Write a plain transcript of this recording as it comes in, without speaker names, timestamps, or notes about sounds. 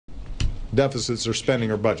deficits are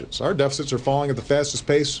spending our budgets. Our deficits are falling at the fastest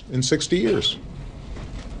pace in 60 years.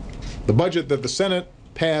 The budget that the Senate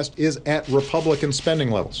passed is at Republican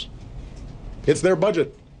spending levels. It's their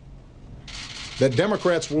budget that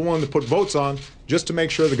Democrats were willing to put votes on just to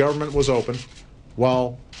make sure the government was open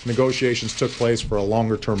while negotiations took place for a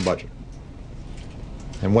longer-term budget.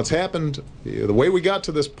 And what's happened, the way we got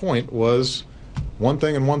to this point was one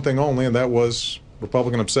thing and one thing only, and that was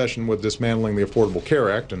Republican obsession with dismantling the Affordable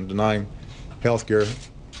Care Act and denying health care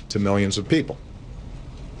to millions of people.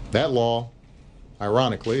 That law,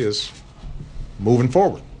 ironically, is moving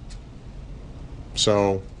forward.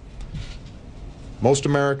 So most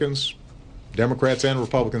Americans, Democrats and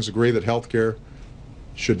Republicans, agree that health care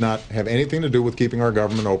should not have anything to do with keeping our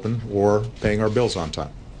government open or paying our bills on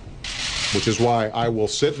time, which is why I will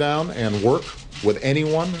sit down and work with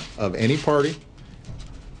anyone of any party,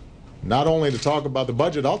 not only to talk about the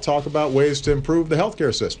budget, I'll talk about ways to improve the health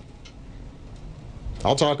care system.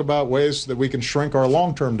 I'll talk about ways that we can shrink our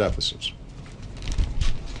long-term deficits.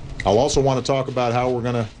 I'll also want to talk about how we're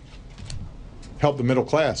going to help the middle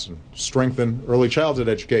class and strengthen early childhood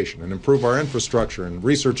education and improve our infrastructure and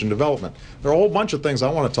research and development. There are a whole bunch of things I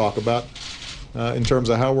want to talk about in terms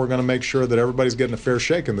of how we're going to make sure that everybody's getting a fair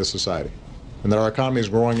shake in this society and that our economy is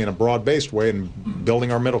growing in a broad-based way and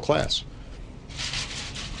building our middle class.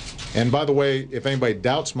 And by the way, if anybody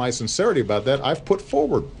doubts my sincerity about that, I've put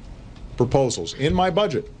forward proposals in my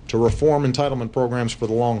budget to reform entitlement programs for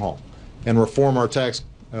the long haul and reform our tax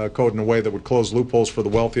code in a way that would close loopholes for the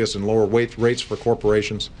wealthiest and lower rates for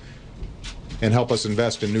corporations and help us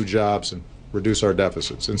invest in new jobs and reduce our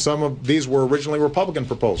deficits. And some of these were originally Republican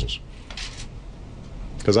proposals,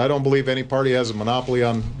 because I don't believe any party has a monopoly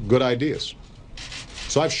on good ideas.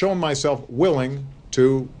 So I've shown myself willing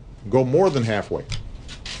to go more than halfway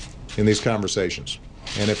in these conversations.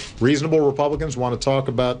 And if reasonable Republicans want to talk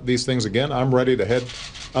about these things again, I'm ready to head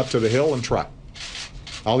up to the Hill and try.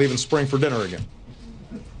 I'll even spring for dinner again.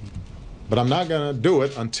 But I'm not going to do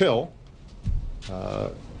it until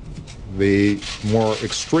the more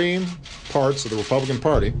extreme parts of the Republican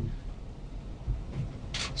Party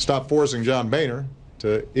stop forcing John Boehner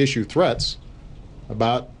to issue threats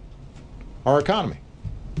about our economy.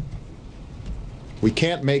 We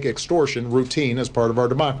can't make extortion routine as part of our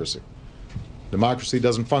democracy. Democracy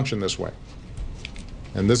doesn't function this way.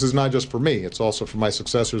 And this is not just for me, it's also for my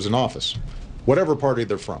successors in office, whatever party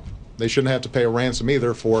they're from. They shouldn't have to pay a ransom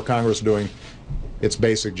either for Congress doing its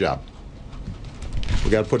basic job.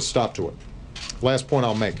 We've got to put a stop to it. Last point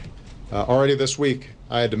I'll make. Already this week,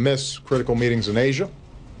 I had to miss critical meetings in Asia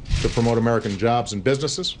to promote American jobs and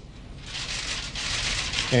businesses.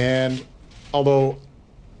 And although,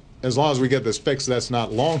 as long as we get this fixed, that's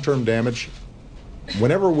not long-term damage,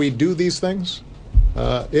 whenever we do these things,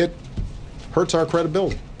 it hurts our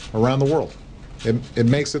credibility around the world. It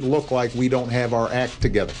makes it look like we don't have our act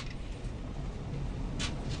together.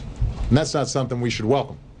 And that's not something we should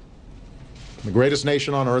welcome. The greatest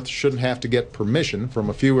nation on earth shouldn't have to get permission from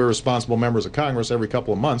a few irresponsible members of Congress every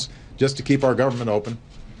couple of months just to keep our government open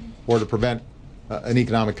or to prevent an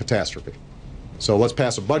economic catastrophe. So let's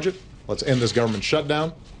pass a budget. Let's end this government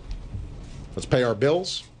shutdown. Let's pay our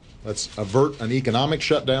bills. Let's avert an economic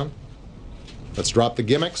shutdown. Let's drop the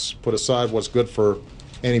gimmicks, put aside what's good for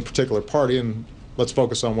any particular party, and let's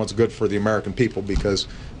focus on what's good for the American people, because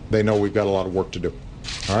they know we've got a lot of work to do.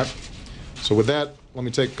 All right? So with that, let me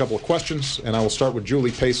take a couple of questions, and I will start with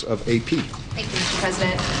Julie Pace of AP. Thank you, Mr.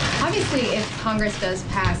 President. Obviously, if Congress does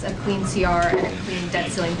pass a clean CR and a clean debt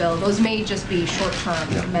ceiling bill, those may just be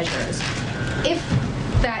short-term measures. If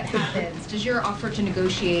that happens, does your offer to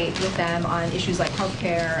negotiate with them on issues like health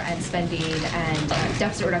care and spending and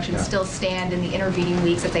deficit reduction still stand in the intervening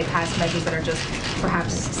weeks if they pass measures that are just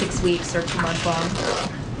perhaps 6 weeks or 2 months long?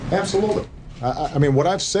 Absolutely. I mean, what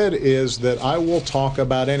I've said is that I will talk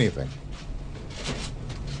about anything.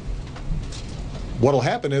 What'll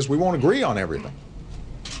happen is we won't agree on everything.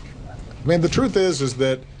 I mean, the truth is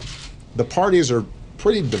that the parties are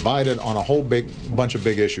pretty divided on a whole bunch of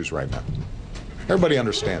big issues right now. Everybody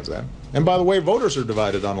understands that. And by the way, voters are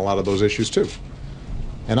divided on a lot of those issues too.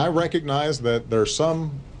 And I recognize that there are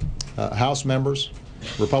some House members,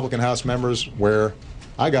 Republican House members, where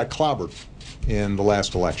I got clobbered in the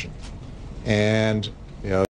last election. And